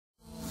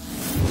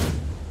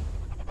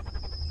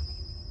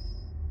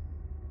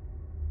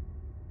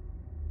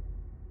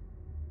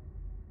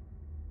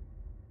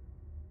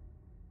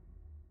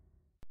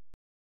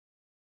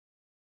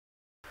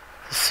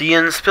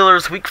CN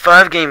Spillers Week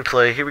 5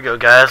 gameplay. Here we go,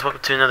 guys.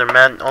 Welcome to another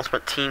Madden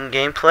Ultimate Team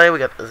gameplay. We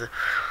got the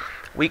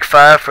Week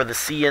 5 for the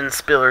CN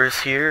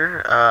Spillers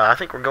here. I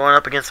think we're going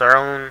up against our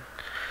own.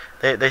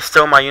 They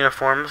stole my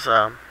uniforms,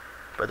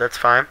 but that's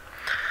fine.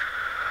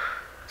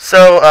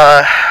 So,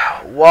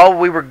 while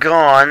we were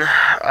gone,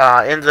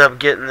 I ended up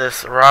getting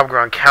this Rob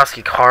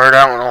Gronkowski card.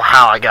 I don't know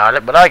how I got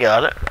it, but I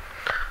got it.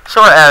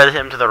 So I added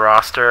him to the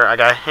roster. I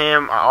got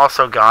him. I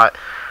also got,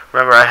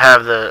 remember, I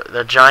have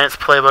the Giants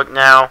playbook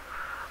now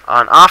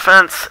on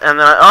offense, and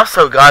then I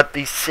also got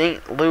the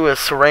St.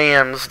 Louis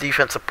Rams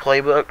defensive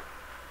playbook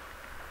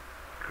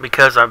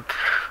because I've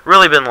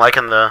really been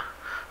liking the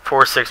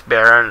 4-6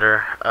 bear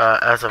under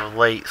as of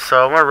late.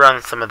 So I'm going to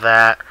run some of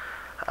that,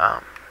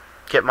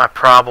 get my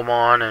problem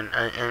on,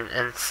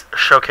 and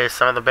showcase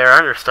some of the bear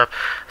under stuff.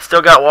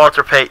 Still got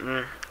Walter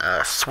Payton,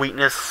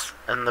 sweetness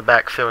in the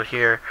backfield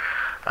here.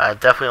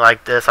 Definitely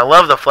like this. I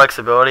love the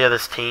flexibility of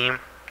this team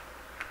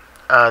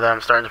that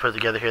I'm starting to put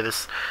together here.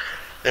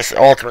 This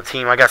ultimate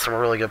team, I got some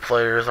really good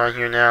players on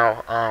here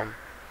now.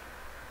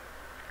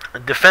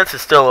 Defense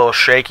is still a little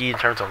shaky in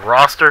terms of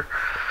roster,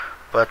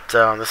 but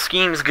the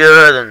scheme's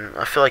good, and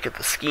I feel like if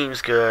the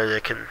scheme's good,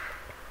 it can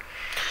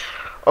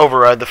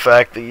override the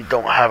fact that you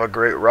don't have a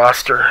great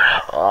roster.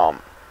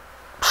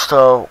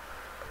 So,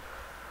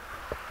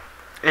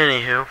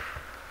 anywho.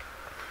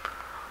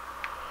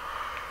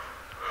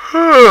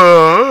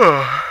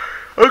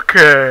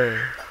 Okay.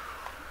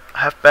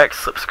 Halfback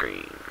slip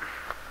screen.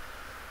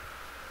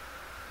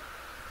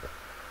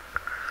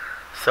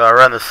 So I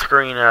run the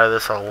screen out of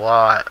this a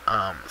lot.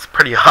 It's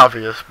pretty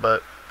obvious,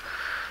 but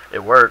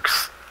it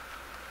works.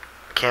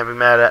 Can't be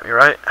mad at me,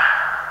 right?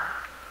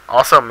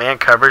 Also, man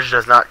coverage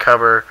does not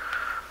cover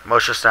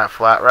motion snap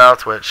flat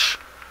routes, which,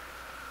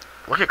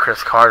 look at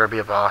Chris Carter be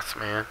a boss,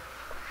 man.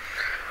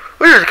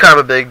 Which is kind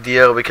of a big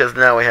deal because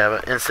now we have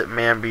an instant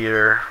man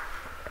beater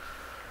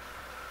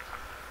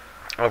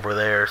over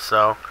there.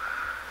 So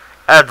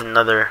adds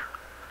another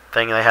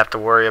thing they have to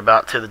worry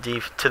about to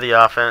the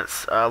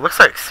offense. Looks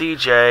like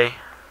CJ.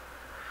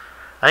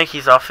 I think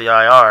he's off the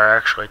IR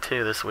actually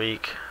too this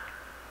week.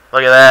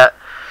 Look at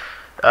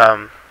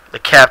that. The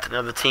captain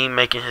of the team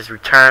making his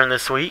return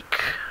this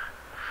week.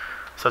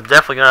 So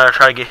definitely gonna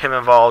try to get him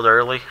involved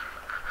early.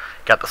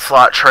 Got the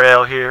slot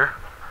trail here.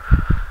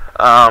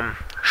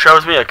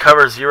 Shows me a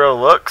cover 0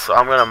 look, so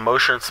I'm gonna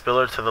motion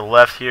Spiller to the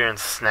left here and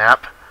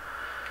snap.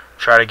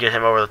 Try to get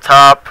him over the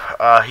top.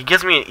 He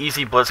gives me an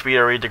easy blitz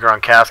beater read to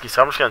Gronkowski,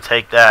 so I'm just gonna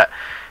take that.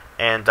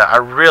 And I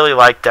really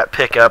like that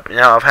pickup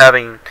now of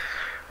having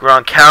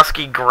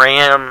Gronkowski,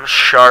 Graham,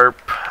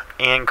 Sharp,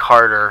 and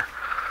Carter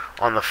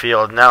on the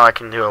field. Now I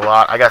can do a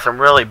lot. I got some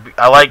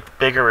I like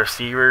bigger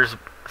receivers.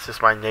 It's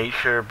just my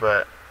nature,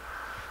 but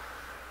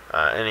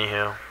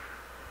anywho.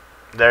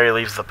 There he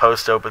leaves the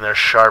post open. There's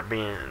Sharp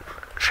being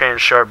Shannon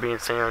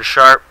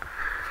Sharp.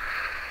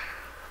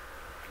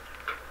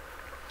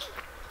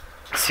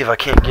 See if I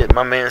can't get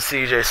my man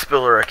CJ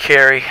Spiller a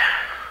carry.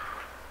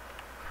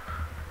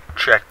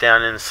 Track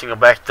down into single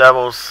back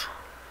doubles.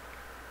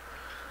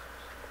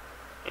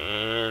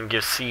 And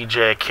give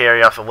CJ a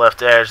carry off the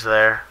left edge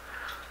there.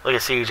 Look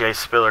at CJ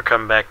Spiller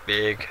coming back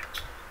big.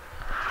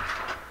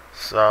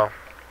 So,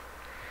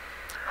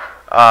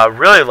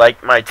 really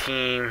like my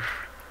team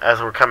as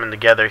we're coming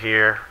together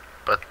here.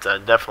 But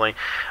definitely,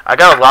 I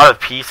got a lot of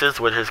pieces,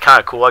 which is kind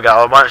of cool. I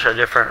got a bunch of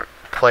different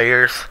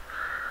players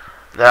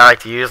that I like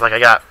to use. Like I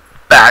got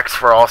backs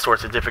for all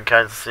sorts of different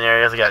kinds of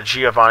scenarios. I got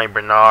Giovanni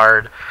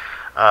Bernard,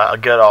 a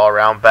good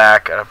all-around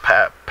back, a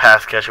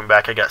pass catching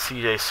back. I got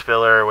CJ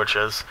Spiller, which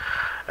is,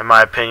 in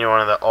my opinion,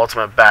 one of the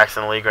ultimate backs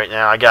in the league right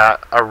now. I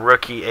got a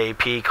rookie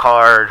AP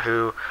card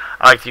who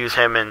I like to use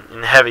him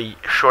in heavy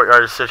short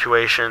yardage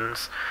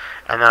situations.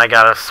 And then I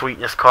got a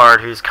sweetness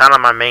card who's kind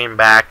of my main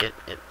back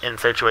in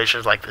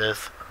situations like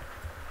this.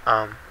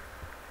 Kind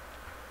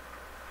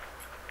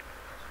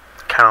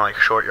of like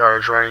short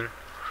yardage running.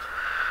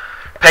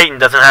 Peyton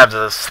doesn't have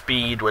the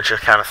speed, which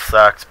kind of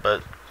sucks,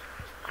 but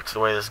it's the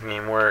way this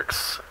game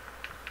works.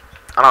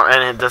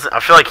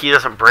 I feel like he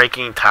doesn't break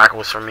any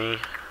tackles for me.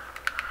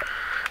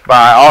 But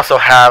I also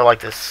have like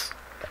this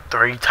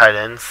 3 tight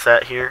end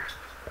set here.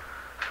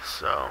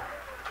 So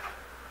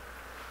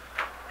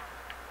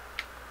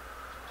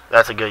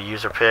that's a good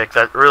user pick.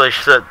 That really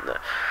should,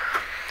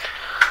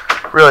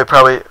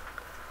 probably,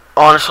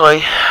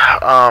 honestly,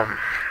 I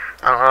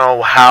don't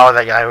know how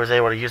that guy was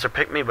able to user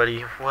pick me, but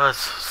he was.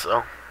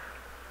 So,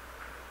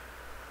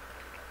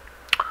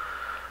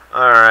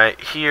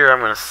 alright, here I'm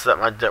going to set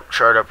my depth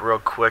chart up real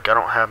quick. I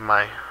don't have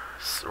my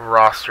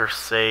roster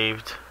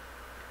saved.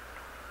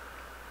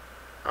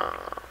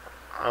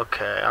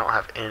 Okay, I don't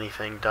have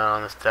anything done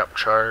on this depth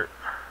chart.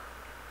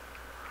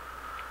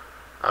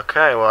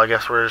 Okay, well I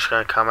guess we're just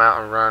going to come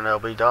out and run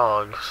LB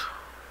Dogs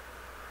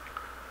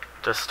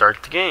to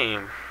start the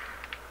game.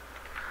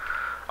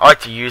 I like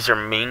to use their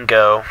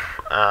Mingo.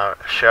 Shout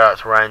out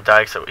to Ryan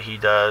Dykes at what he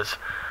does.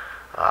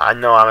 I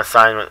know I'm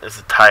assigned as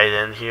a tight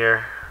end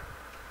here.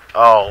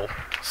 Oh,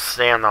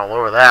 stand all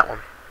over that one.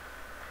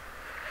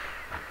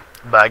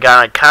 But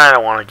I kind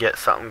of want to get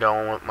something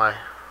going with my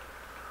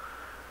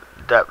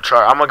depth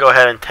chart. I'm gonna go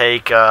ahead and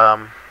take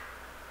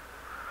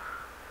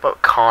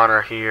put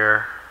Connor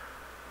here,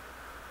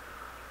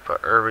 put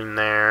Irving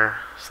there,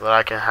 so that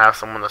I can have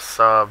someone to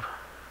sub.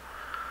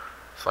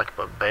 So I can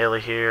put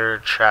Bailey here,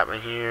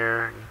 Chapman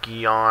here,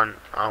 Guion.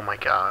 Oh my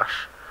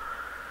gosh.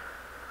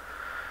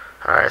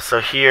 Alright, so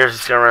here's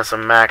just gonna run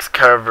some max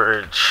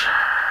coverage.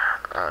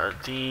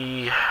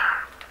 D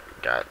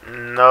got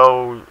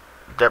no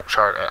depth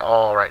chart at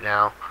all right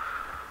now,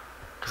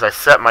 because I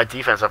set my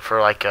defense up for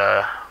like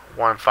a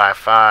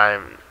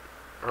 1-5-5.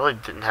 Really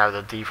didn't have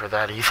the D for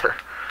that either,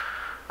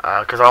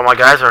 because all my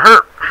guys are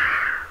hurt.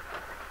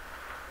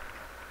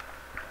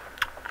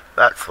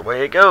 That's the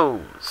way it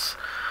goes.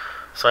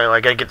 So anyway,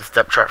 I gotta get this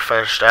depth chart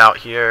finished out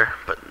here.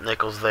 Put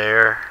Nichols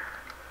there.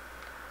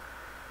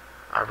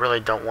 I really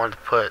don't want to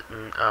put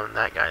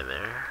that guy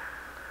there.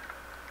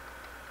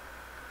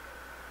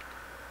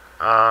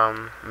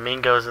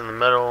 Mingo's in the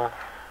middle.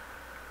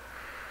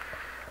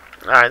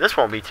 Alright, this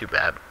won't be too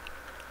bad.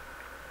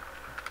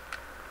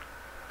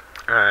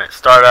 Alright,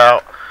 start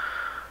out.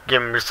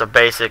 Give him just a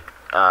basic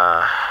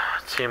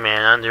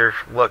two-man under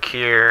look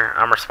here.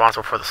 I'm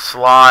responsible for the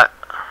slot.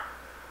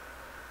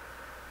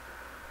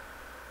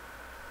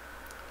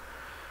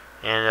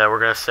 And we're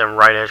going to send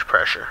right edge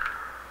pressure.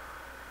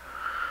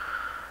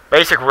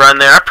 Basic run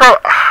there.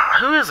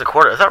 Who is the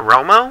quarter? Is that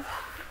Romo?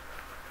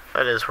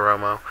 That is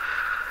Romo.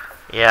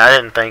 Yeah, I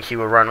didn't think he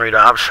would run read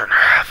option.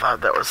 I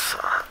thought that was...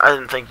 I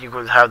didn't think you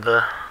would have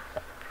the...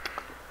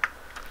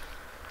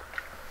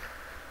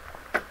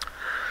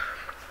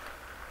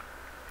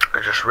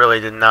 I just really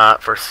did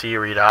not foresee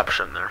read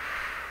option there.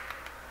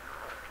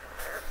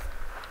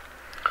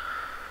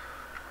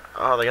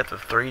 Oh, they got the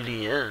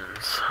 3D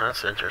ends.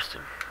 That's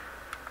interesting.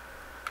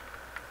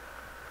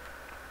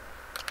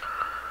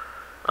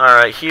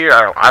 Alright, here,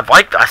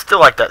 I still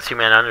like that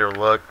two-man under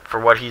look for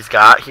what he's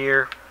got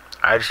here.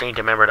 I just need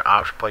to remember to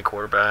option play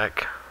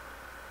quarterback.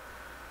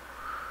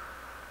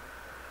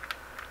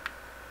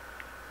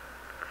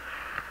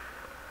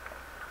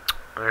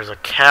 There's a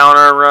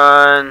counter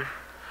run.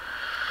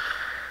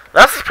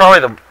 That's probably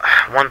the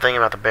one thing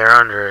about the bear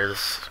under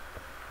is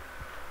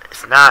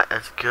it's not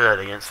as good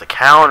against the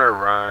counter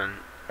run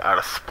out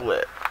of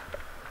split.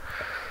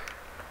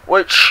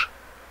 Which,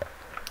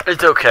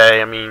 it's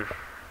okay, I mean...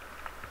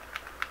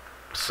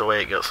 It's the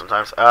way it goes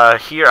sometimes.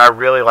 Here, I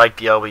really like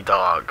the LB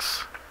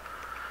dogs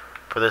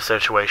for this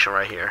situation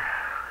right here.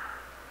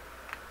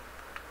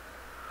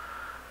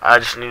 I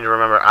just need to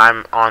remember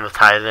I'm on the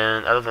tight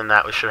end. Other than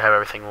that, we should have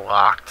everything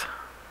locked.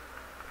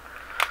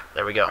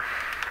 There we go.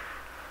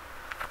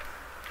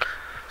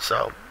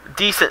 So,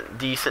 decent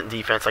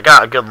defense. I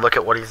got a good look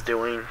at what he's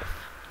doing.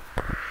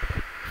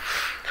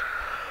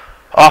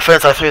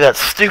 Offense, I threw that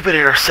stupid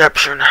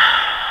interception.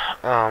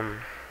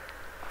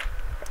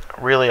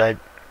 Really,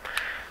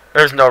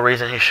 there's no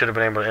reason he should have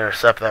been able to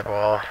intercept that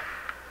ball.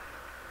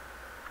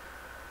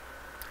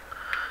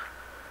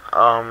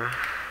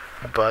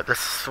 But this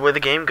is the way the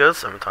game goes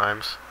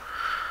sometimes.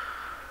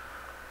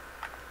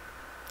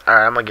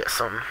 Alright, I'm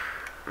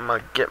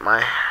gonna get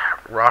my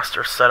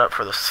roster set up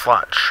for the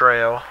slot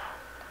trail.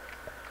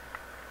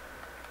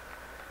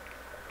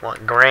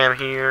 Want Graham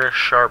here,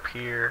 Sharp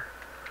here.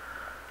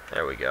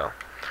 There we go.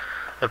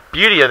 The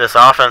beauty of this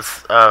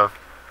offense, the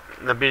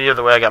beauty of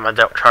the way I got my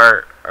depth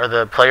chart, or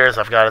the players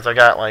I've got, is I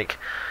got like,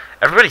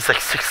 everybody's like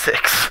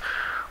 6'6".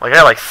 Like I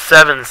got like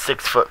 7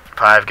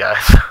 6'5"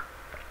 guys.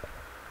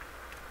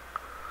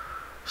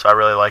 So I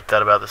really like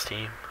that about this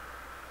team.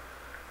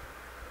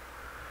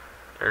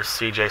 There's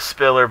CJ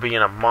Spiller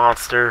being a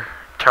monster,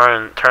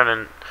 getting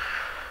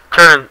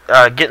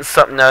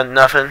something out of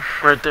nothing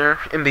right there.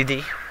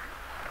 MBD.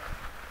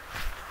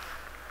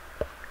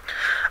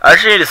 I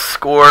actually need to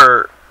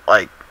score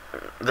like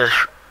this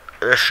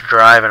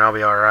drive and I'll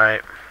be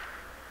alright.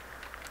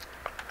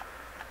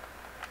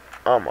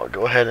 I'm gonna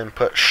go ahead and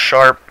put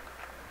Sharp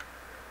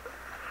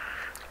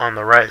on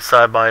the right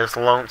side by his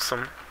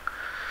lonesome,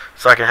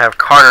 so I can have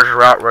Carter's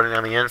route running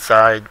on the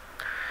inside.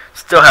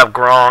 Still have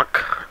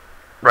Gronk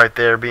right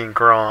there being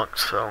Gronk,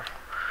 so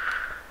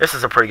this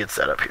is a pretty good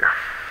setup here.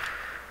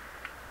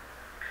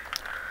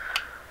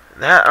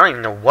 That, I don't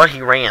even know what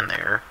he ran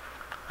there.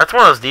 That's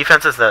one of those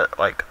defenses that,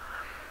 like,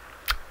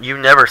 you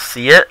never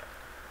see it,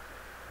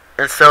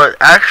 and so it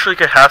actually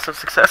could have some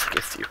success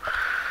against you.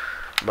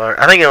 But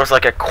I think it was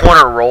like a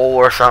corner roll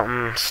or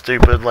something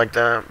stupid like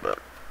that, but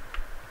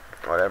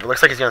whatever.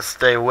 Looks like he's gonna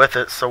stay with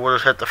it, so we'll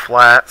just hit the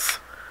flats.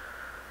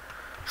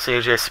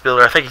 CJ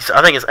Spiller, I think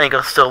his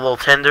ankle's still a little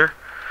tender.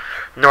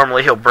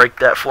 Normally he'll break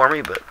that for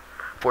me, but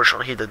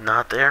fortunately he did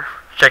not there.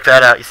 Check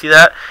that out. You see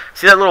that?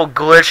 See that little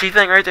glitchy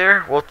thing right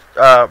there? Well,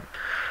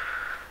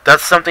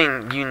 that's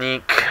something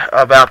unique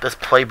about this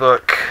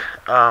playbook,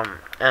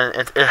 and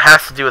it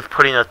has to do with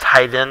putting a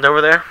tight end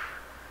over there.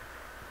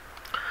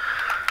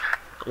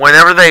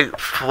 Whenever they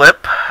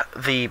flip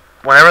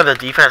whenever the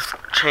defense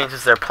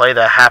changes their play,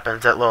 that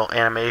happens, that little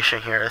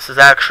animation here. This is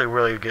actually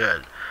really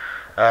good.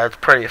 It's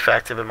pretty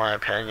effective in my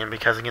opinion,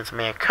 because against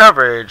man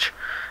coverage,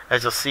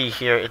 as you'll see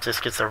here, it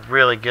just gets a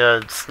really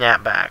good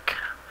snapback.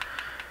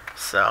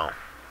 So,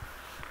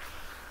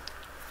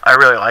 I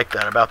really like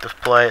that about this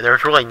play.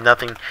 There's really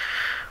nothing.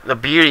 The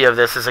beauty of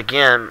this is,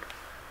 again,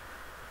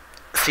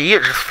 see,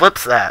 it just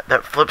flips that.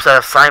 That flips that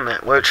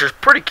assignment, which is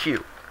pretty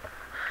cute.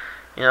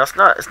 You know, it's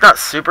not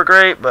super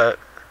great, but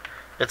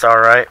it's all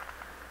right.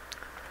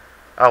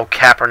 Oh,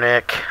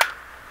 Kaepernick.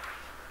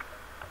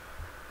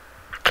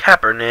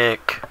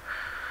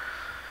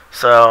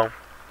 So,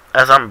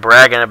 as I'm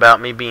bragging about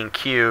me being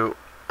cute,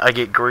 I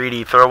get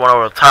greedy, throw one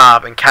over the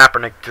top, and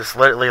Kaepernick just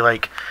literally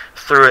like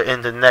threw it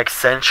into next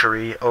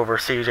century over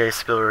CJ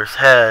Spiller's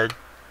head.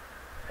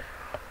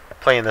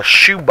 Playing the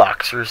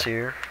shoeboxers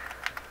here.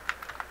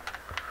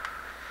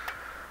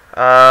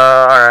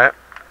 Alright.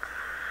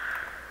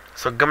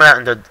 So coming out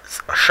into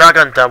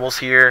shotgun doubles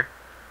here.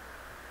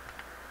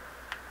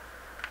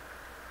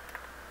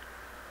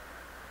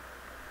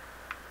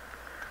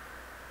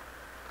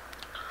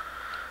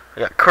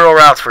 We got curl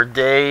routes for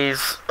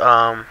days.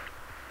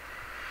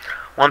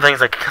 One thing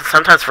I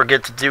sometimes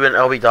forget to do in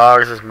LB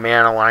Dogs is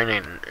man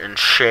aligning and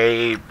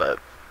shade, but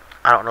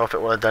I don't know if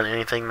it would have done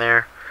anything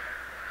there.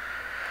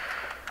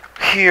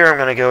 Here I'm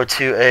going to go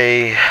to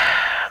a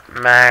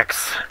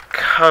max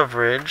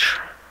coverage.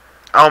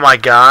 Oh my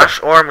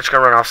gosh. Or I'm just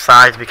going to run off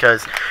sides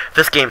because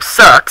this game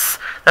sucks.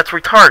 That's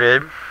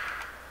retarded.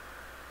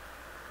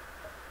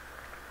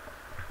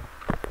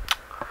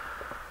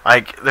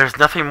 Like, there's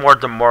nothing more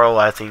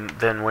demoralizing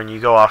than when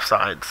you go off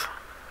sides.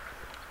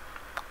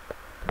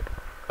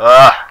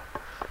 Ugh.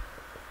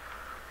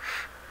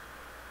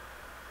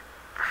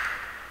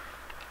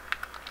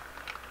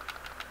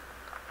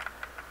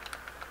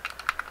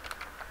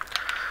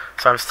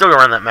 So I'm still going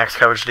to run that max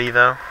coverage D,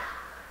 though.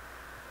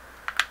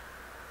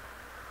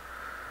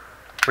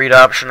 Read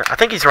option. I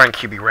think he's running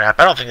QB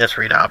wrap. I don't think that's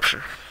read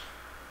option.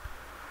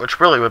 Which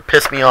really would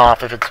piss me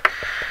off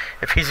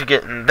if he's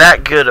getting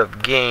that good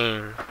of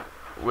game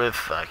with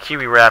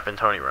QB wrap and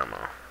Tony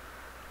Romo.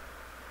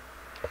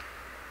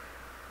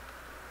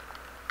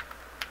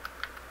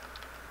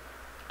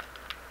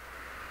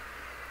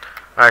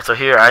 Alright, so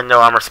here I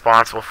know I'm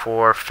responsible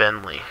for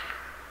Finley.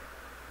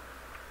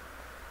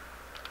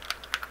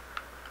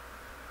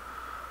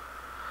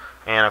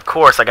 And of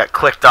course I got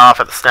clicked off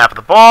at the snap of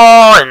the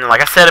ball, and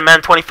like I said in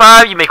Madden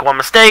 25, you make one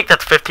mistake,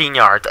 that's 15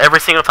 yards every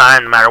single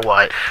time, no matter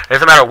what. It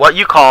doesn't matter what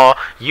you call,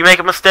 you make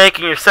a mistake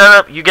in your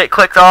setup, you get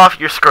clicked off,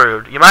 you're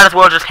screwed. You might as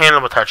well just hand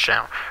them a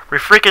touchdown. We're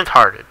freaking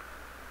retarded.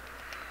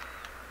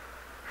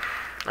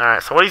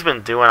 Alright, so what he's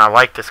been doing, I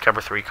like this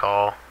cover 3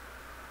 call.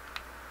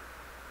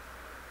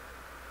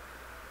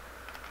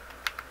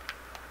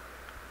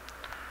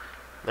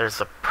 There's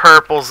the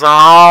purple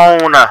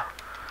zone.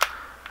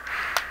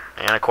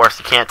 And of course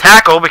you can't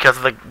tackle because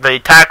of the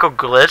tackle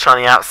glitch on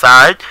the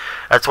outside.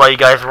 That's why you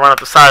guys run up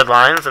the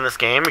sidelines in this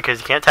game, because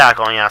you can't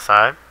tackle on the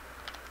outside.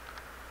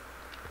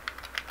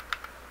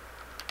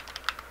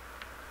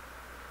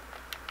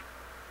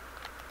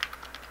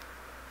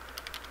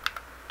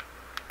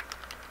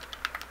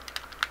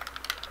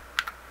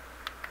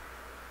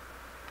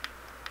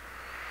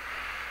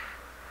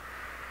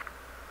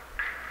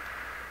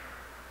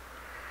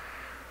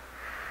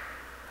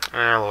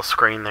 And a little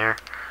screen there.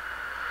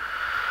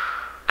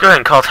 Go ahead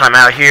and call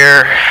timeout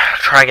here.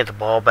 Try and get the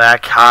ball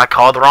back. I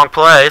called the wrong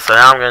play, so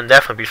now I'm going to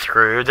definitely be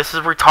screwed. This is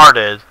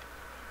retarded.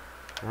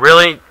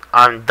 Really,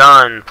 I'm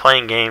done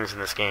playing games in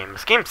this game.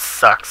 This game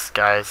sucks,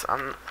 guys. I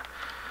mean,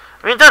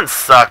 it doesn't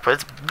suck,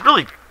 but it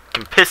really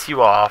can piss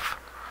you off.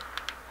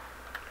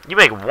 You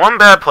make one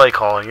bad play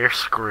call and you're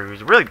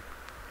screwed. It really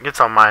gets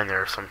on my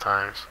nerves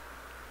sometimes.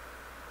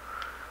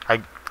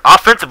 Like,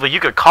 offensively, you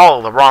could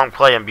call the wrong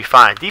play and be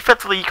fine.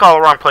 Defensively, you call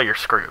the wrong play, you're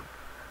screwed.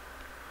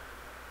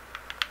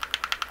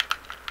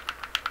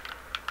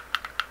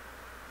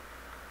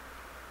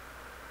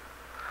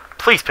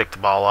 Please pick the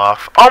ball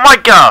off. Oh my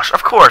gosh,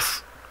 of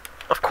course.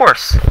 Of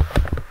course.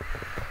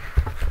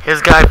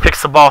 His guy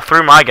picks the ball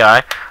through my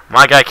guy.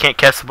 My guy can't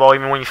catch the ball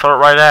even when you throw it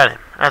right at him.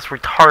 That's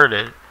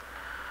retarded.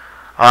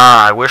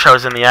 I wish I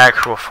was in the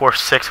actual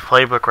 4-6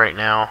 playbook right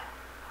now.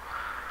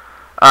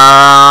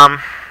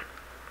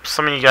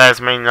 Some of you guys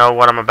may know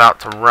what I'm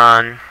about to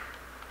run,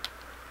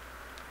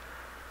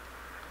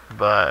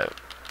 but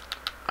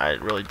I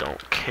really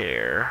don't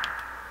care.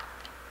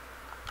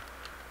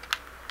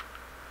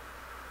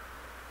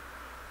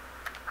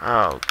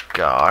 Oh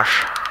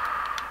gosh.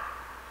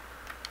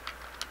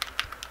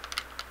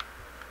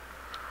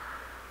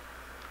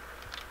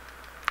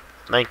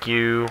 Thank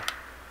you.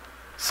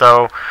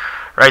 So,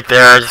 right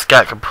there, I just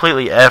got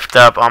completely effed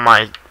up on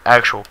my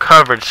actual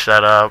coverage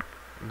setup,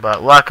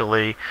 but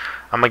luckily,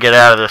 I'm going to get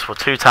out of this with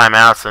 2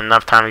 timeouts and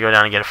enough time to go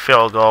down and get a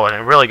field goal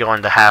and really go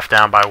into half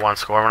down by 1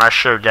 score, when I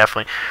should have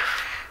definitely,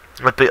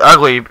 with the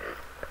ugly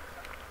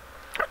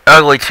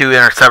 2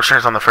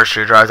 interceptions on the first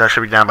 2 drives, I should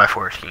be down by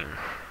 14.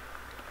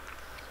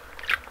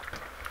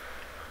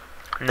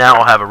 Now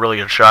I'll have a really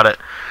good shot at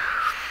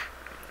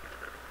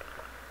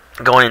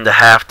going into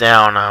half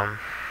down,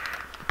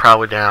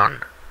 probably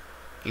down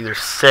either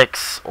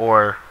 6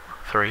 or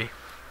 3.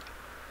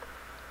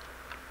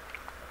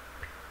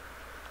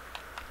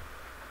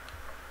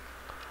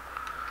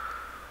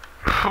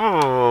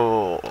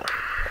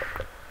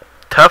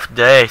 Tough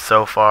day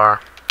so far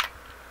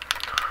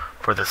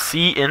for the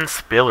CN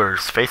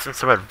Spillers, facing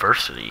some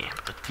adversity.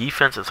 The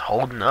defense is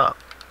holding up.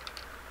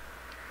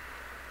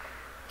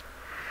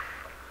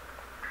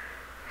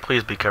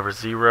 Please be cover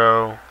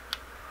 0.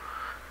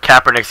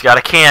 Kaepernick's got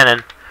a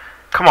cannon.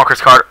 Come on,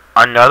 Chris Carter.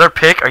 Another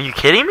pick? Are you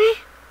kidding me?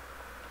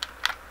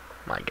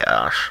 My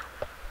gosh.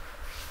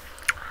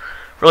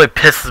 Really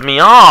pisses me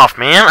off,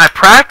 man. I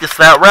practiced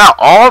that route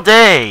all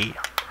day.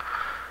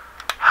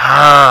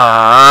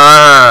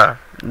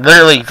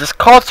 Literally, just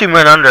call 2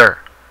 men under.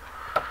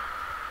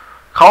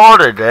 Call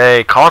it a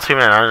day. Call 2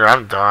 men under.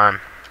 I'm done.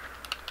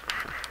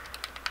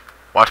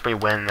 Watch me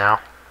win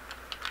now.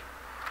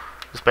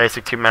 Just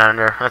basic 2 men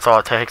under. That's all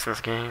it takes in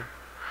this game.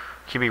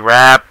 QB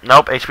wrap.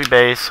 Nope. HB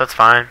base. That's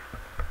fine.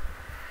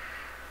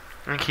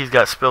 I think he's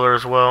got Spiller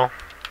as well.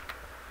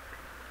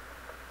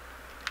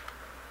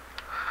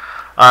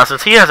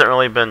 Since he hasn't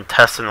really been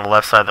testing the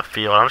left side of the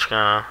field, I'm just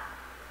gonna...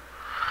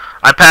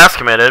 I pass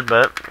committed,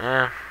 but,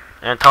 yeah.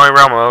 And Tony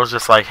Romo was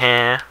just like,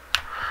 eh.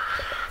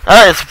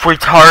 That is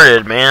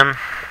retarded, man.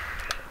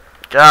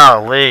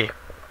 Golly.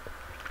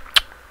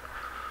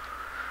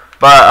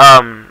 But,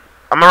 I'm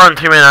gonna run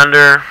 2 men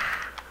under.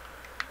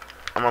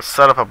 I'm gonna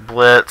set up a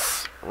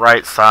blitz,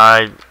 right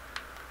side.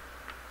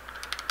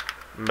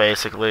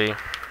 Basically.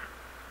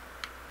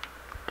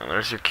 And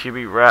there's your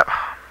QB rep.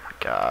 Oh my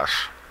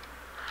gosh.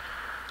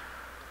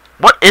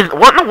 What in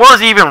the world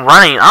is he even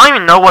running? I don't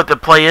even know what the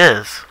play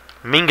is.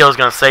 Mingo's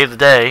gonna save the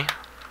day.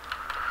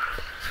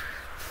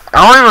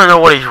 I don't even know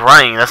what he's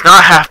running. That's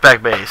not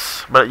halfback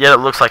base, but yet it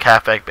looks like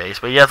halfback base.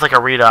 But he has like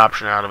a read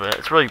option out of it.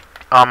 It's really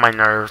on my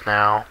nerves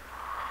now.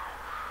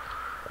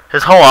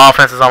 His whole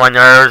offense is on my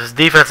nerves. His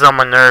defense is on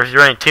my nerves. He's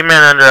running 2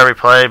 men under every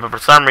play, but for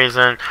some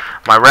reason,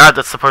 my route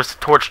that's supposed to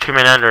torch 2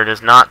 men under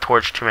does not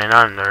torch 2 men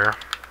under.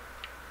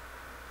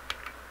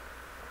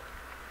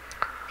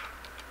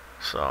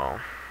 So...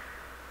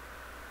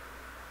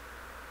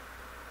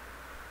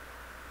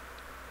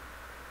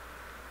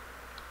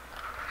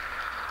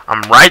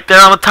 I'm right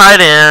there on the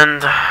tight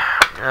end.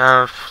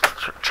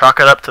 Chalk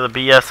it up to the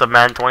BS of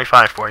Madden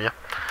 25 for you.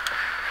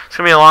 It's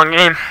going to be a long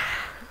game.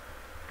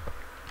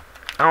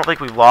 I don't think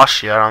we've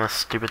lost yet on this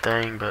stupid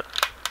thing, but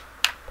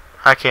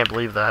I can't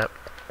believe that.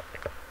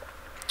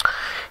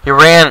 He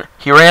ran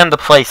the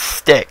play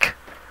stick.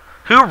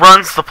 Who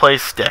runs the play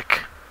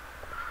stick?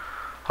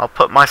 I'll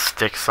put my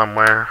stick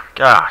somewhere.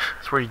 Gosh,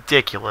 it's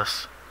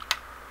ridiculous.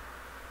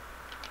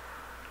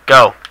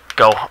 Go.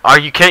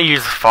 You can't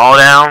use the fall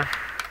down.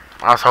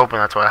 I was hoping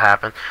that's what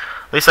happened.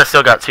 At least I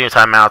still got 2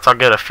 timeouts. I'll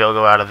get a field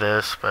goal out of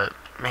this, but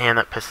man,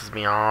 that pisses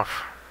me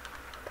off.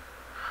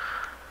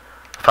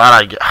 Thought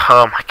I'd get.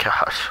 Oh my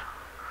gosh.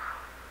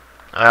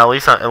 Well,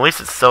 at least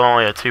it's still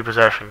only a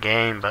 2-possession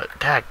game, but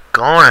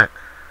daggone it.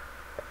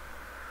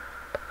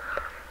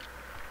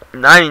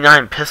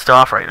 99 pissed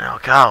off right now.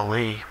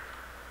 Golly.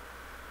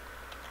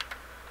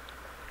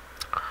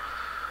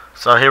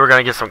 So here we're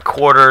gonna get some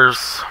quarters.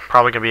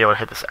 Probably gonna be able to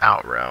hit this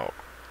out route.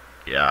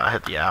 Yeah, I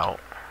hit the out.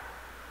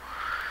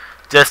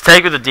 Just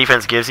take what the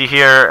defense gives you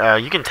here.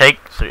 You can take...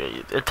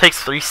 It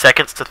takes 3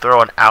 seconds to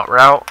throw an out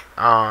route.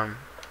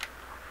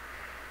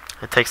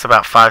 It takes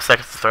about 5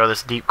 seconds to throw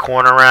this deep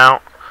corner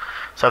route.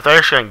 So if they're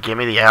actually going to give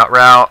me the out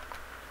route,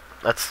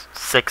 that's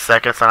 6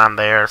 seconds and I'm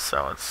there.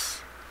 So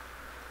it's...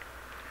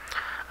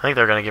 I think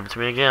they're going to give it to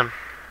me again.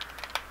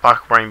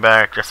 Pocket running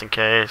back just in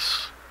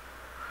case.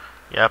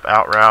 Yep,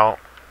 out route.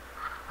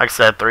 Like I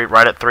said,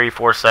 right at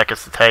 3-4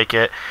 seconds to take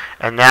it.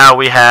 And now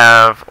we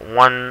have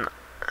 1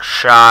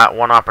 shot,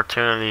 1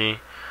 opportunity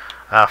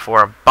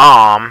for a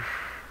bomb,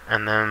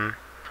 and then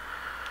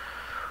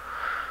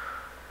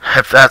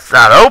if that's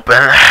not open,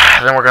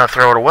 then we're going to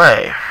throw it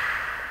away.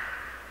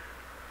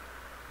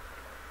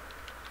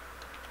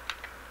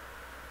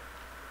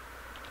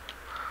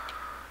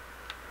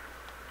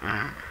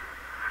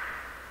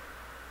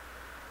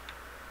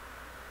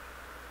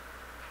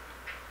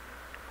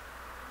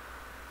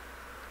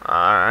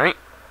 Alright.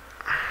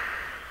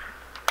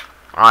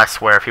 I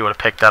swear if he would have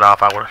picked that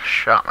off, I would have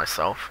shot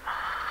myself.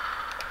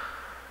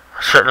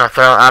 I shouldn't have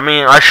thrown... I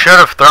mean, I should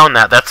have thrown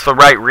that. That's the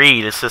right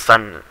read. It's just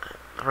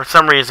for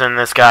some reason,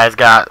 this guy's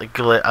got a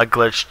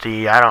glitch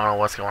D. I don't know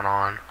what's going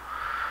on.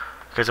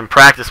 Because in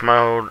practice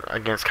mode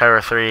against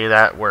Kyra 3,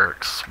 that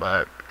works.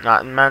 But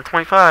not in Madden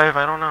 25.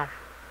 I don't know.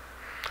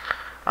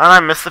 And I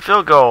missed the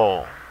field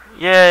goal.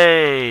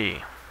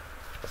 Yay!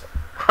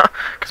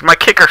 Because my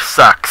kicker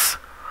sucks.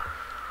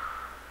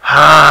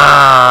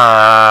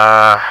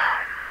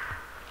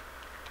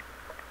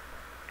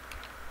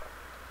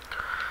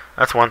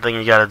 That's one thing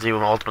you gotta do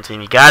in Ultimate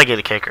Team. You gotta get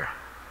a kicker.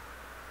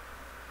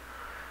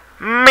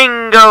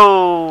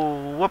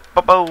 Mingo!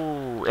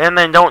 Whoop-a-bo! And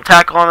then don't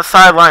tackle on the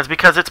sidelines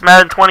because it's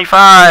Madden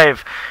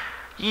 25.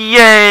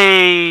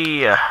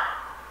 Yay!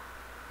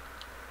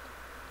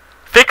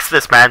 Fix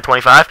this, Madden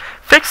 25.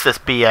 Fix this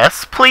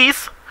BS,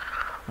 please.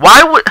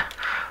 Why would...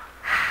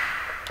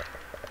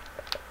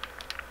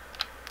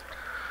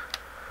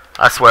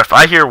 I swear, if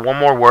I hear one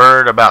more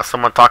word about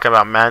someone talking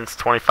about Madden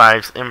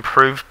 25's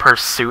improved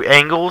pursuit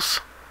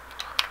angles,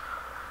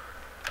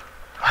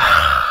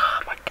 Oh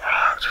my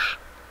gosh.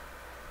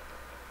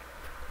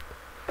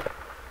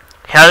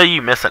 How do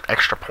you miss an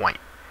extra point?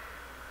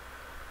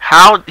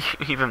 How do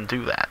you even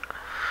do that?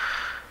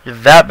 You're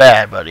that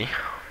bad, buddy.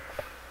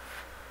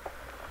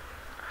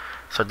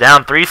 So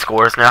down 3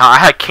 scores. Now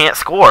I can't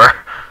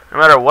score no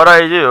matter what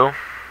I do.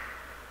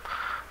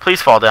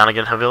 Please fall down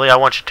again, Havili. I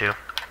want you to.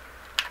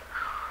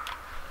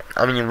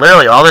 I mean,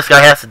 literally, all this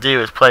guy has to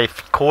do is play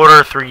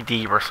quarter 3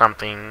 deep or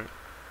something.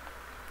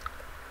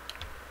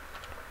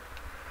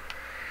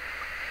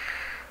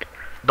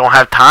 Don't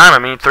have time. I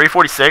mean,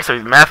 3:46. I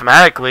mean,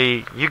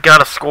 mathematically, you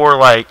gotta score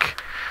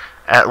like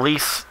at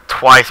least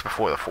twice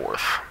before the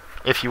 4th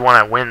if you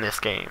want to win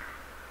this game.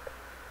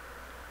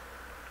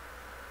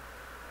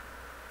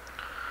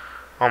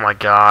 Oh my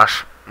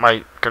gosh,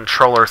 my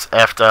controller's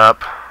effed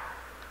up.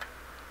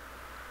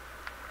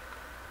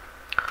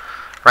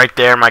 Right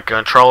there, my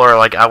controller.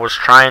 Like I was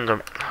trying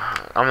to.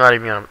 I'm not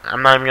even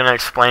gonna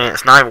explain it.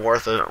 It's not even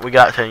worth it. We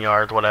got 10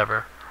 yards,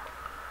 whatever.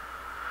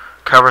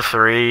 Cover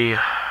 3.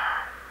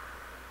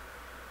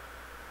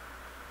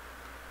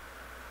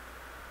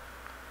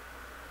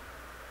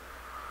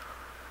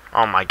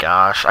 Oh my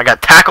gosh. I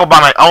got tackled by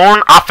my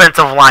own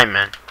offensive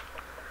lineman.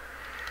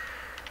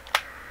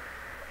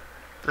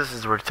 This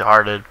is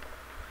retarded.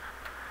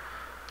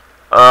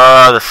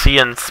 The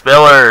CN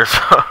Spillers.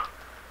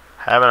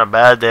 Having a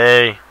bad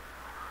day.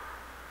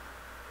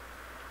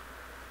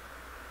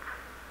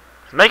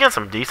 He's making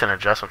some decent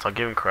adjustments. I'll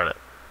give him credit.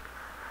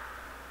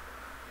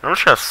 I'm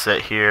just going to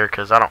sit here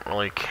because I don't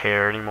really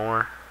care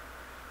anymore.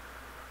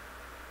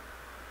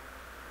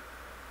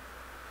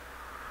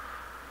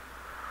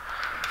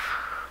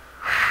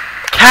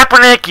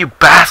 Kaepernick, you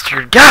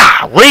bastard.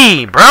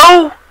 Golly,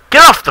 bro.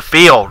 Get off the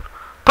field.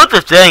 Put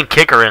this dang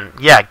kicker in.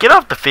 Yeah, get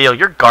off the field.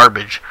 You're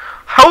garbage.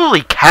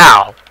 Holy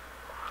cow.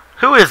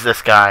 Who is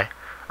this guy?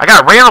 I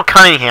got Randall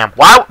Cunningham.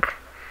 Why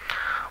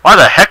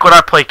the heck would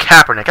I play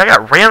Kaepernick? I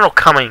got Randall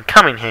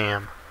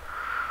Cunningham.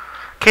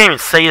 Can't even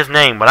say his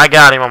name, but I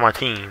got him on my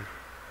team.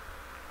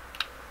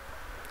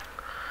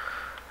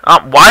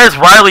 Why is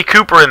Riley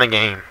Cooper in the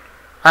game?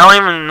 I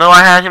don't even know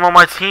I had him on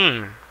my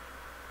team.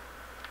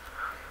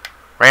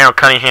 Randall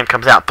Cunningham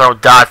comes out, throw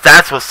dots.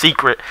 That's what's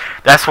secret.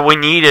 That's what we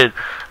needed.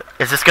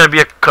 Is this going to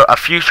be a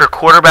future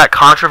quarterback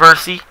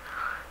controversy?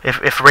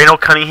 If Randall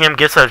Cunningham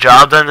gets a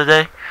job done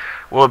today,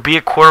 will it be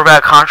a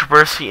quarterback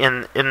controversy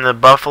in the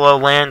Buffalo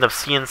land of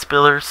CN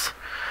Spillers?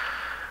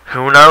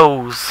 Who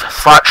knows?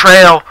 Slot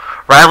trail.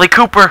 Riley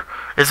Cooper.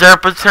 Is there a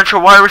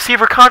potential wide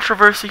receiver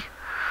controversy?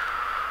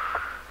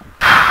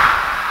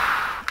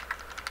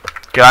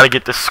 Gotta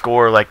get this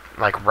score like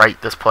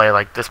right this play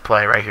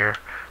right here.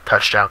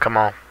 Touchdown. Come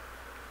on.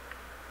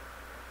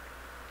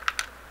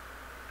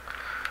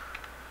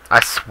 I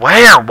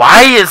swear,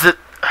 why is it?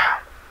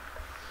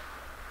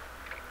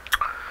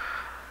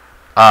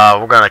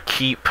 We're going to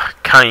keep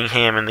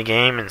Cunningham in the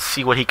game and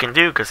see what he can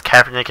do, because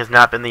Kaepernick has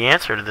not been the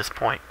answer to this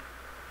point.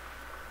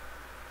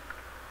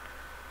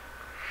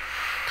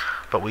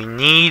 But we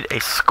need a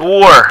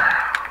score.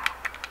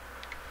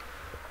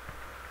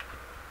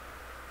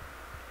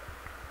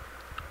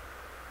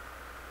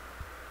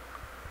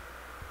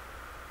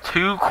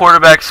 Two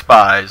quarterback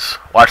spies.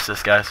 Watch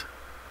this, guys.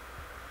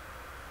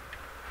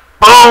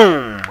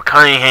 Boom!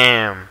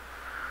 Cunningham.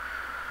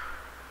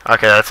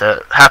 Okay, that's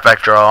it.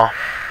 Halfback draw.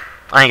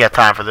 I ain't got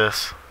time for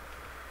this.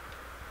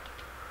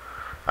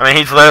 I mean,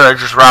 he's literally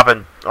just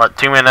robbing, what,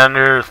 2 men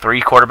under,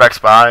 3 quarterback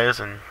spies,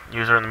 and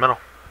user in the middle.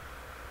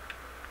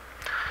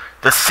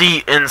 The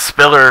CN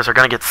Spillers are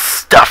going to get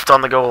stuffed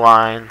on the goal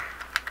line.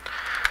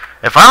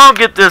 If I don't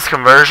get this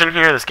conversion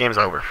here, this game's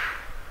over.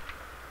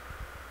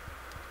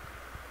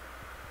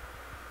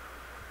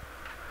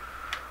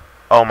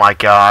 Oh my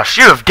gosh.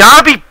 You have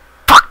got to be...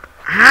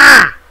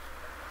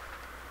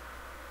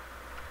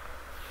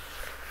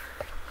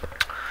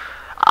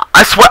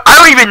 I swear, I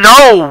don't even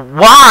know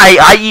why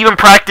I even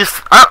practice.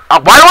 Why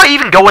do I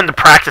even go into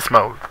practice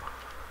mode?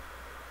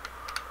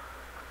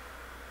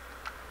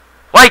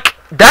 Like,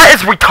 that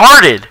is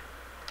retarded.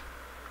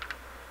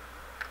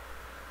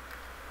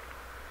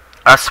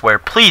 I swear,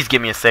 please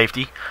give me a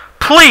safety.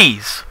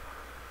 Please.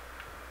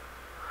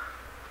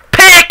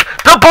 Pick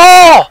the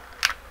ball.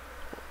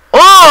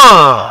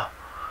 Ugh.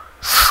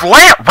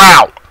 Slant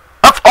route.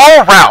 Of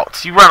all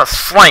routes, you run a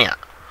slant.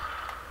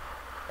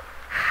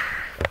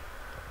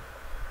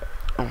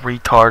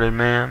 Retarded,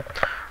 man.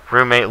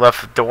 Roommate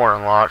left the door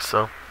unlocked,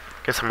 so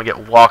guess I'm gonna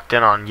get walked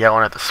in on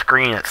yelling at the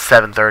screen at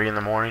 7:30 in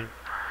the morning.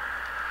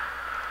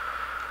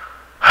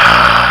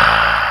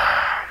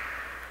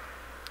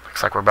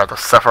 Looks like we're about to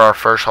suffer our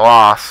first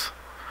loss.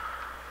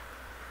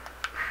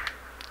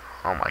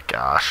 Oh my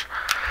gosh.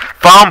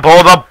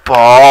 Fumble the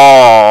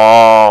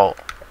ball.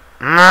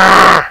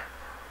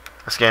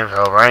 This game's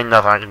over. Ain't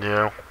nothing I can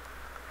do.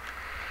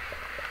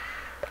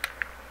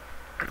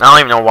 I don't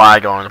even know why I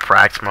go into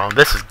practice mode.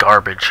 This is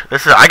garbage.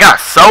 I got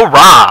so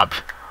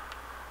robbed.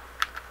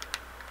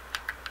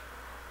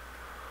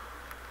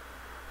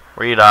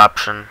 Read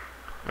option.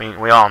 I mean,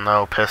 we all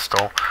know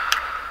pistol.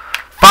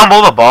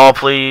 Fumble the ball,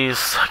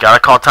 please. Gotta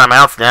call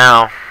timeouts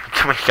now.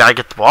 We gotta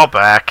get the ball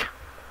back.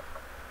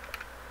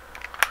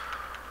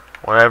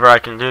 Whatever I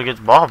can do to get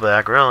the ball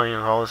back, really, is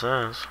all this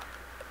is.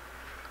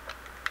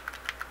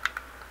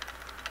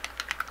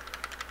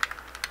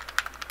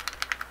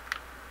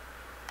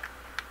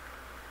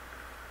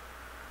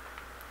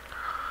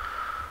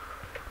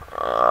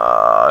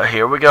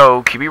 Here we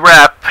go. QB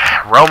wrap.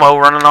 Romo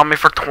running on me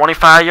for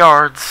 25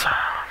 yards.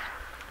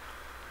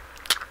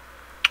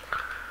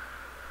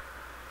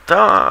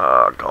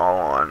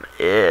 Doggone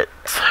it.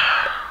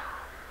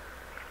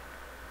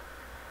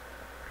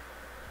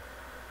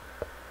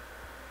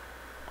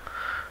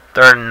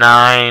 Third and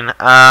 9.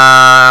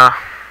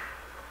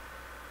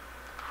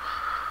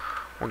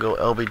 We'll go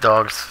LB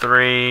Dogs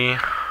 3.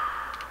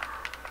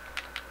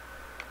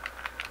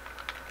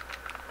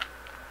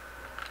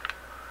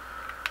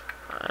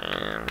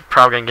 And we're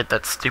probably gonna get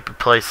that stupid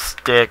play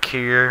stick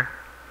here.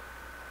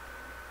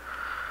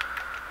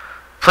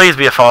 Please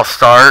be a false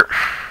start.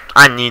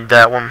 I need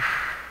that one.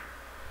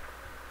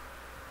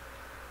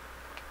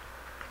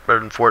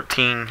 Better than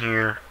 14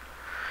 here.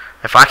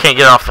 If I can't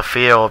get off the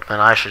field, then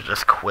I should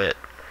just quit.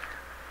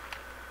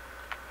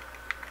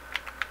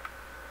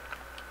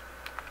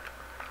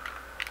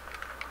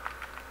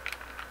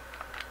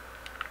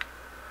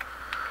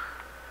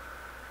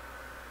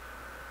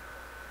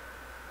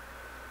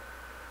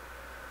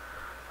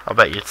 I'll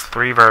bet you it's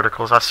 3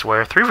 verticals, I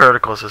swear. 3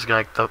 verticals is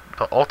going to be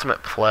the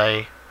ultimate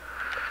play.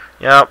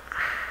 Yep.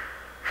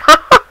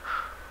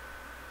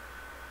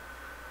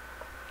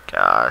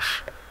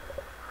 Gosh.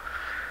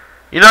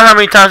 You know how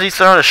many times he's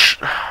thrown a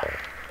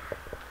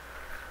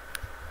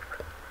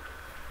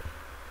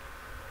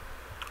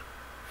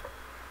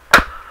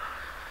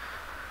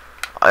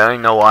I don't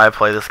even know why I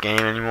play this game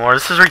anymore.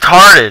 This is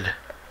retarded.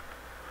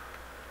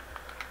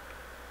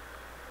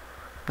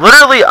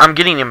 Literally, I'm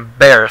getting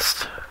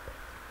embarrassed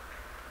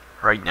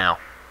right now.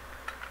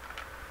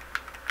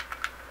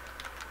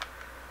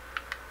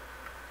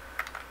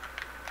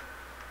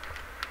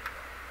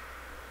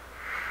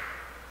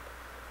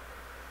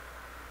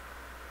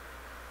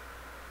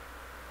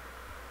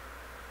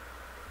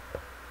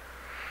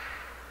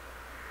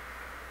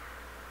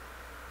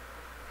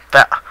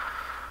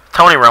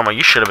 Tony Romo,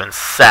 you should have been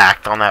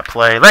sacked on that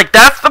play. Like,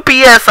 that's the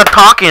BS I'm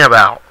talking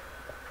about.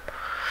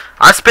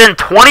 I spend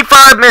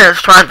 25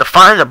 minutes trying to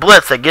find a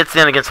blitz that gets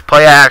in against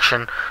play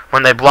action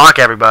when they block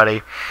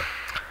everybody.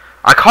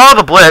 I call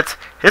the blitz.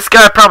 This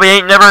guy probably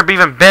ain't never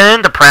even been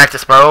into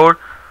practice mode.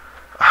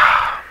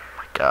 Oh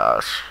my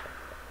gosh.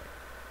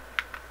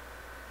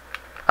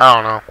 I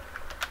don't know.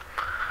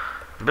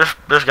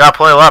 This guy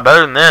play a lot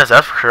better than this,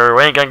 that's for sure.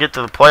 We ain't gonna get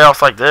to the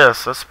playoffs like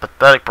this. That's a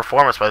pathetic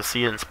performance by the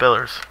Seton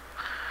Spillers.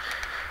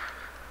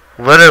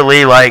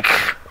 Literally, like,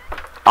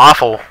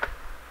 awful.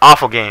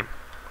 Awful game.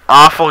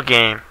 Awful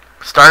game.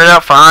 Started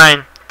out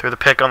fine. Threw the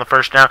pick on the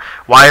first down.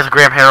 Why is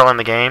Graham Harrell in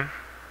the game?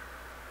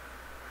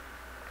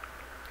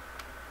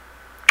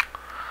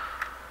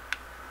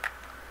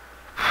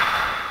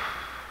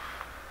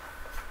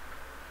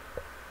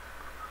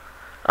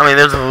 I mean,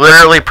 there's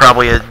literally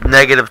probably a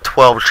negative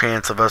 12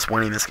 chance of us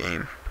winning this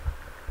game.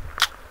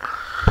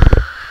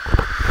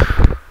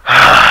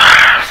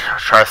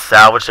 Try to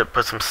salvage it,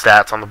 put some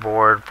stats on the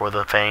board for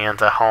the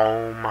fans at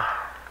home.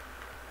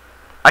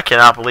 I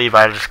cannot believe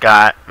I just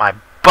got my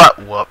butt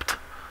whooped.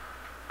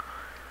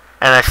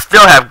 And I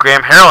still have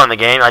Graham Harrell in the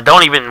game. I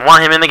don't even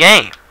want him in the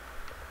game.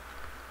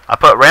 I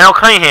put Randall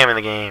Cunningham in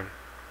the game.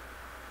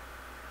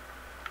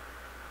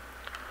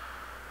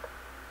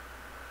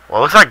 Well,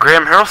 it looks like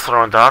Graham Harrell's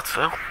throwing dots,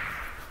 though.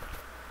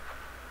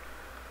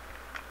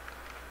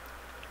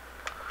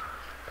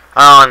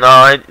 I don't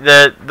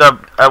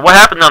know. What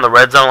happened on the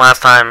red zone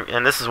last time,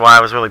 and this is why I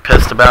was really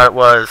pissed about it,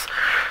 was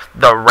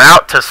the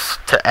route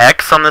to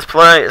X on this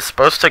play is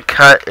supposed to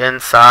cut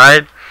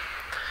inside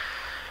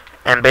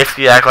and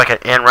basically act like an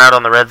in route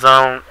on the red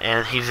zone,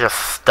 and he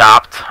just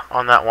stopped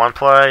on that one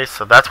play,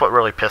 so that's what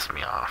really pissed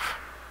me off.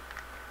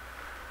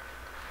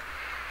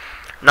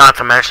 Not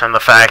to mention the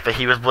fact that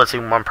he was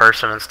blitzing one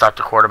person and stopped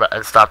the quarterback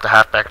and stopped the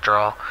halfback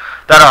draw.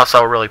 That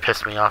also really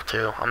pissed me off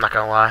too. I'm not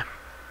gonna lie.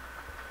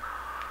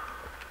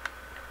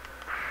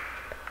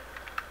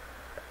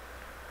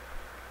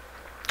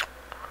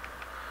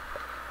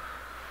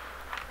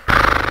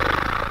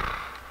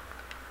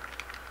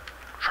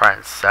 Try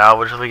and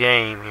salvage the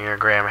game here,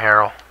 Graham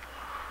Harrell.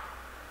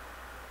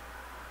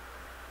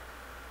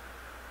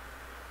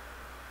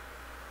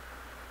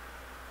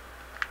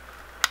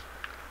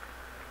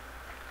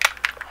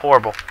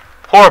 Horrible.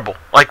 Horrible.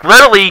 Like,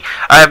 literally,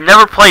 I have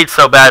never played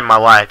so bad in my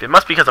life. It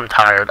must be because I'm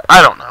tired.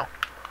 I don't know.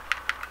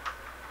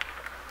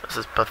 This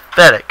is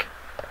pathetic.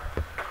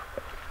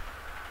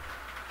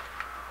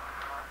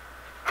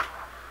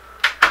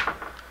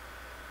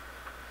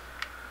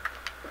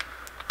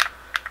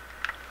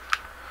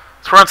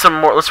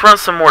 Let's run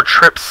some more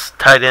trips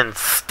tight end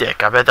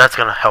stick. I bet that's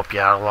gonna help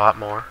you out a lot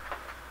more.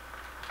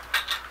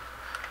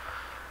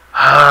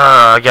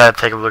 I gotta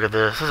take a look at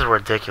this. This is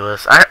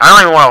ridiculous. I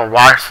don't even want to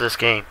watch this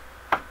game.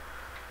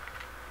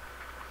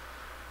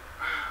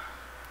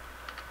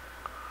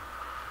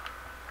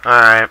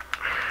 Alright.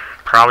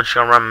 Probably just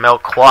going to run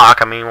milk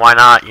clock. I mean, why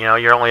not? You know,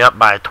 you're only up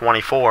by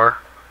 24.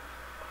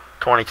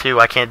 22.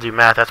 I can't do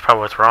math. That's probably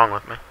what's wrong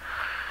with me.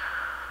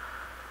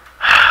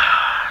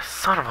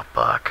 Son of a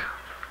buck.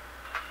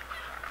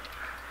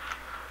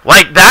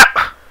 Like,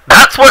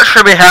 that's what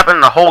should be happening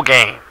the whole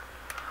game.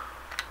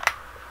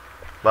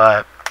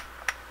 But,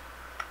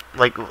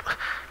 like,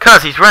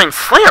 because he's running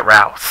slant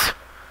routes.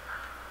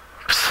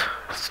 Psst,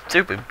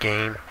 stupid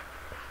game.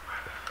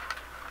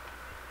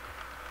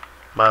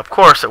 But, of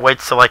course, it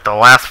waits till, like, the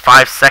last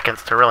 5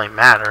 seconds to really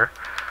matter.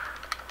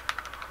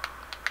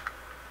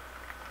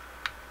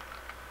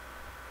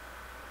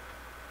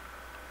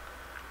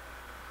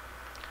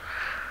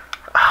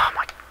 Oh,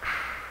 my...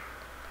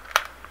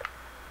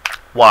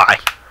 Why?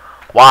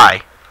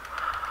 Why?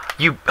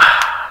 You...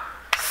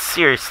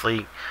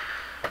 Seriously...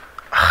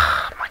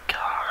 Oh, my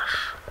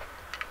gosh.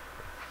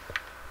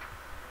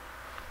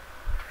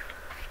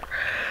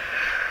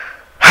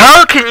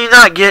 How can you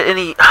not get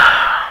any...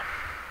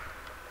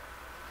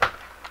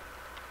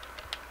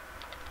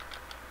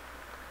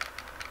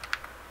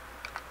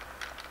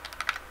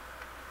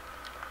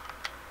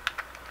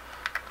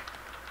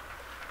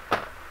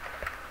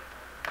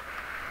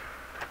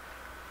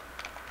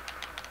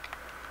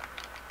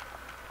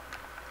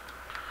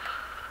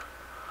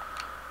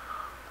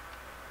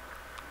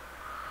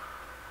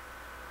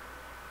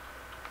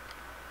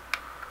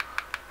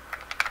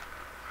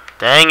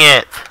 Dang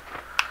it.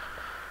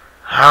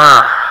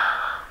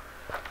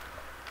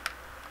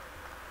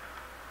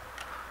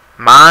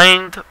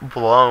 Mind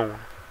blown.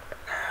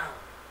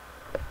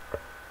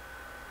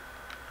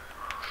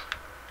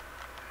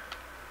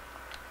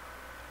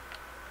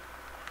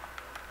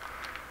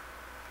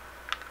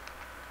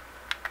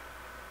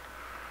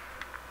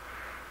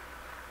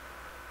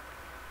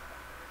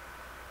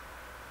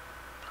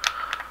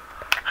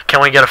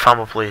 Can we get a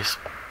fumble, please?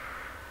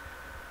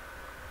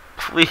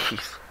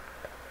 Please.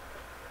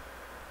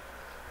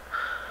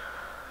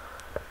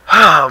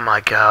 Oh my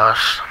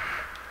gosh.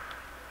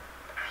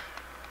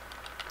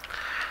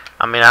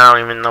 I mean, I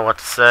don't even know what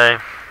to say.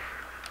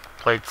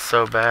 Played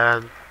so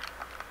bad.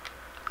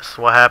 This is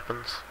what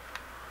happens.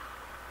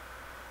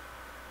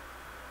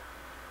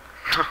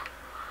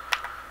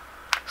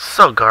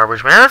 So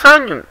garbage, man.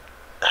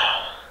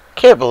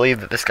 Can't believe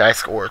that this guy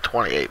scored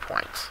 28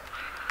 points.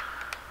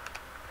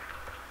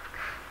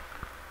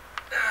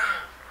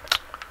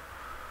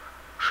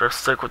 Should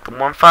stick with the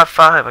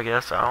 155, I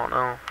guess. I don't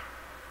know.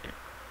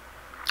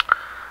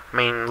 I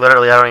mean,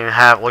 literally, I don't even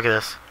have... Look at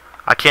this.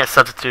 I can't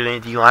substitute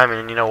any D linemen,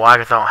 and you know why?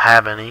 Because I don't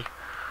have any.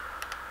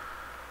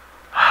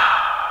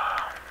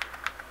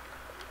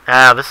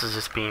 Ah, this is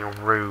just being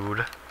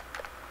rude.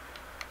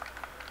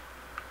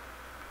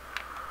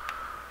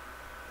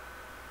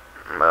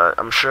 But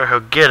I'm sure he'll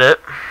get it.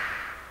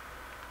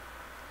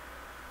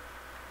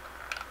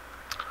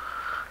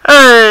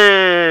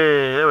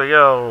 Hey! There we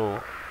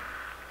go.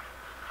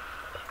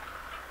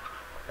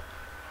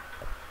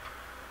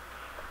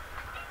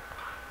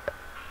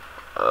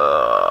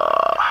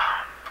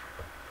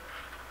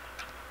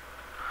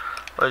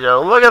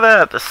 Look at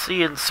that, the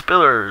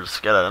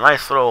Spillers got a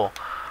nice little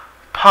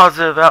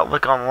positive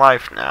outlook on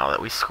life now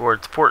that we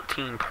scored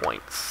 14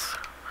 points,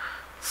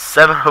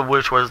 7 of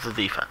which was the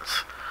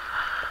defense.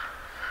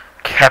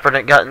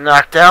 Kaepernick got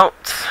knocked out.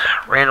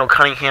 Randall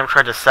Cunningham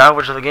tried to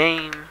salvage the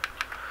game.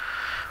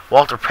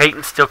 Walter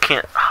Payton still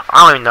can't.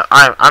 I don't even know.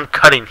 I'm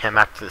cutting him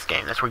after this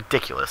game. That's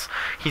ridiculous.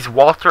 He's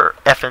Walter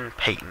effing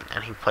Payton,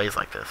 and he plays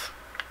like this.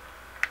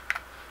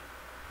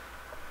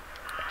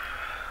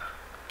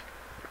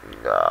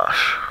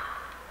 Gosh.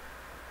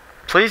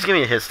 Please give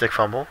me a hit stick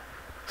fumble.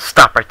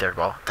 Stop right there,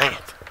 ball. Dang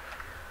it.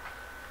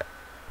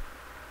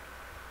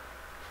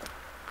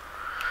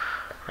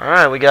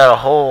 Alright, we got a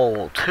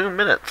whole 2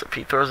 minutes. If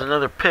he throws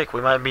another pick,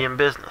 we might be in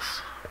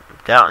business. I'm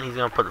doubting he's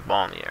going to put the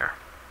ball in the air.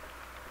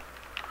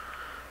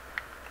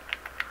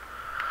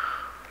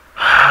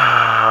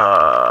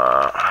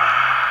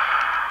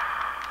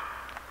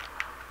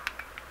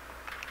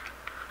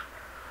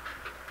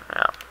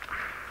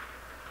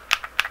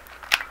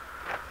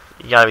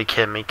 You gotta be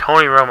kidding me.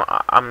 Tony Romo,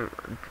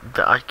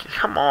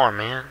 come on,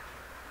 man.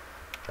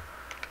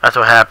 That's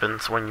what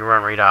happens when you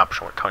run read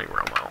option with Tony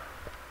Romo.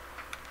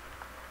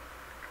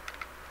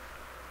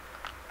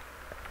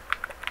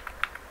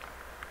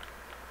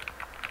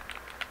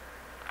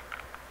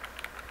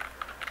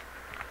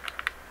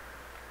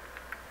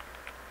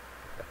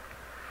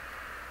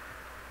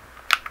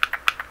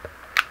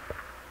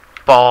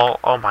 Ball,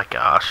 oh my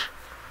gosh.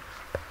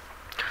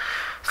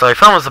 So he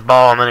fumbles the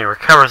ball and then he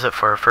recovers it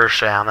for a first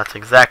down. That's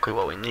exactly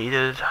what we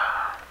needed.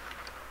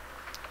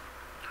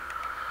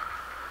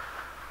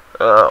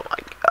 Oh my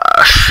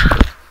gosh.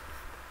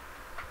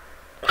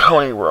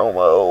 Tony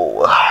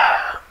Romo.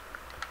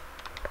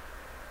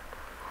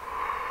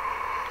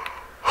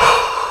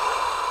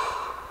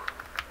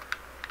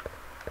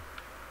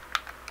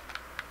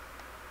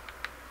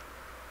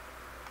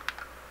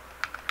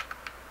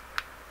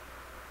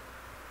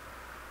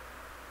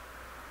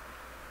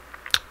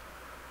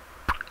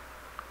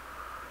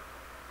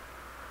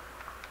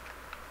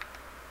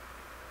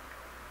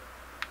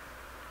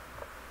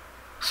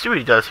 see what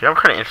he does here. I'm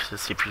kind of interested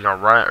to see if he's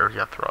gonna run it or he's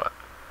gonna throw it.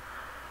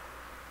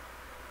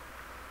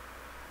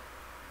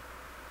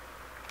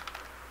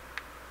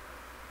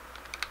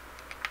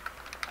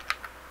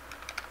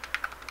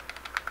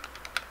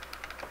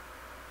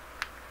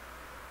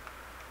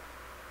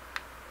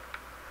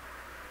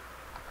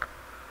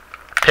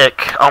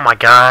 Pick. Oh my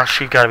gosh,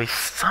 you gotta be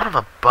son of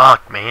a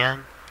buck,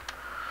 man.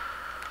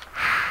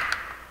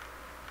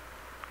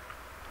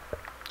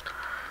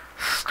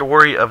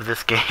 Story of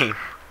this game.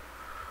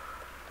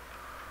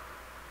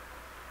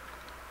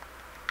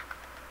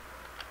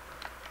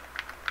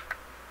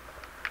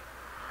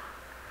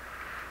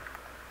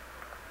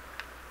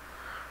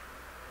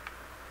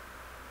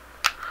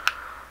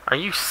 Are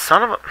you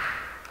son of a...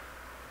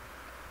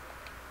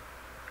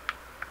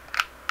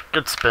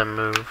 Good spin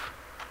move.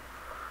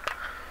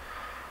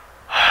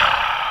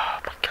 Oh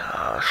my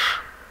gosh.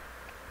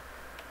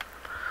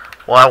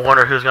 Well, I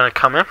wonder who's going to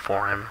come in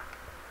for him.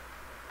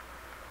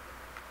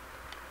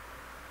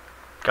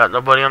 Got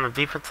nobody on the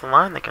defensive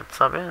line that can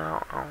sub in. I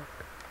don't know.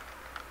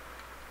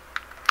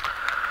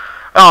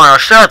 I don't know.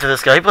 Shout out to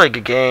this guy. He played a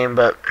good game,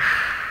 but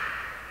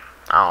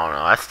I don't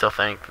know. I still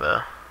think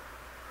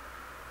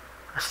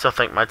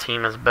my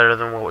team is better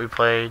than what we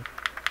played.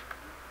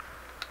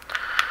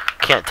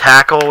 Can't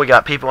tackle. We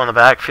got people in the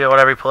backfield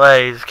every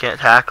play. Just can't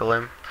tackle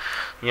him.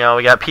 You know,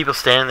 we got people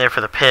standing there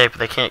for the pick, but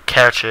they can't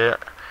catch it.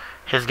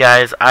 His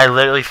guys, I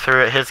literally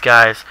threw at his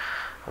guys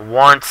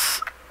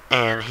once,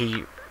 and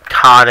he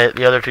caught it.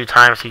 The other 2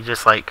 times, he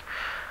just, like,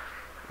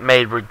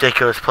 made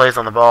ridiculous plays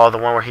on the ball. The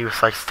one where he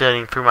was, like,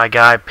 standing through my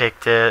guy,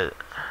 picked it.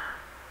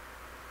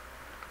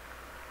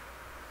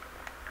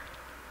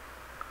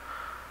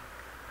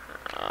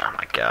 Oh,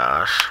 my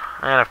gosh.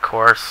 And, of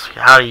course,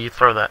 how do you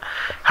throw that?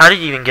 How do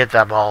you even get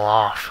that ball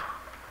off?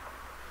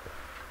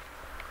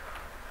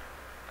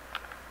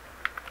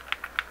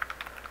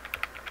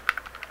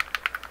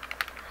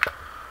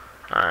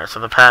 Alright, so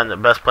the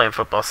best play in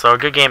football. So, a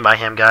good game by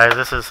him, guys.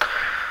 This is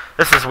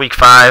week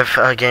 5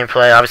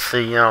 gameplay.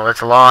 Obviously, you know,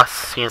 it's a loss.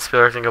 Seeing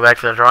Steelers can go back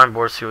to the drawing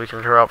board, see what we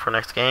can draw up for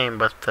next game.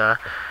 But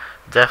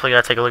definitely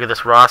got to take a look at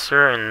this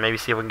roster and maybe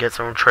see if we can get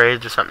some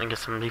trades or something, get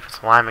some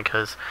defensive linemen,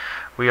 because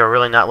we are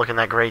really not looking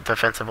that great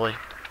defensively.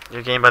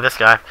 Good game by this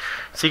guy.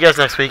 See you guys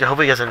next week. I hope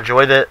you guys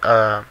enjoyed it.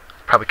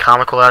 Probably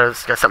comical out of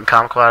it. Got something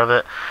comical out of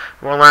it.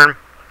 If you want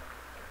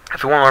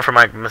to learn from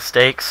my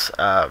mistakes,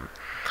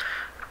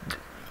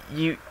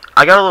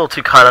 I got a little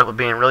too caught up with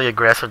being really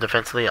aggressive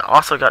defensively. I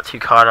also got too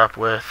caught up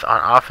with, on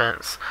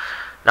offense,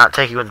 not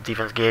taking what the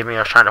defense gave me. I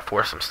was trying to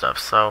force some stuff.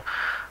 So,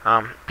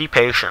 be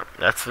patient.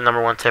 That's the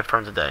 #1 tip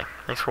from today.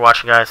 Thanks for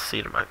watching, guys. See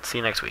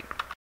you next week.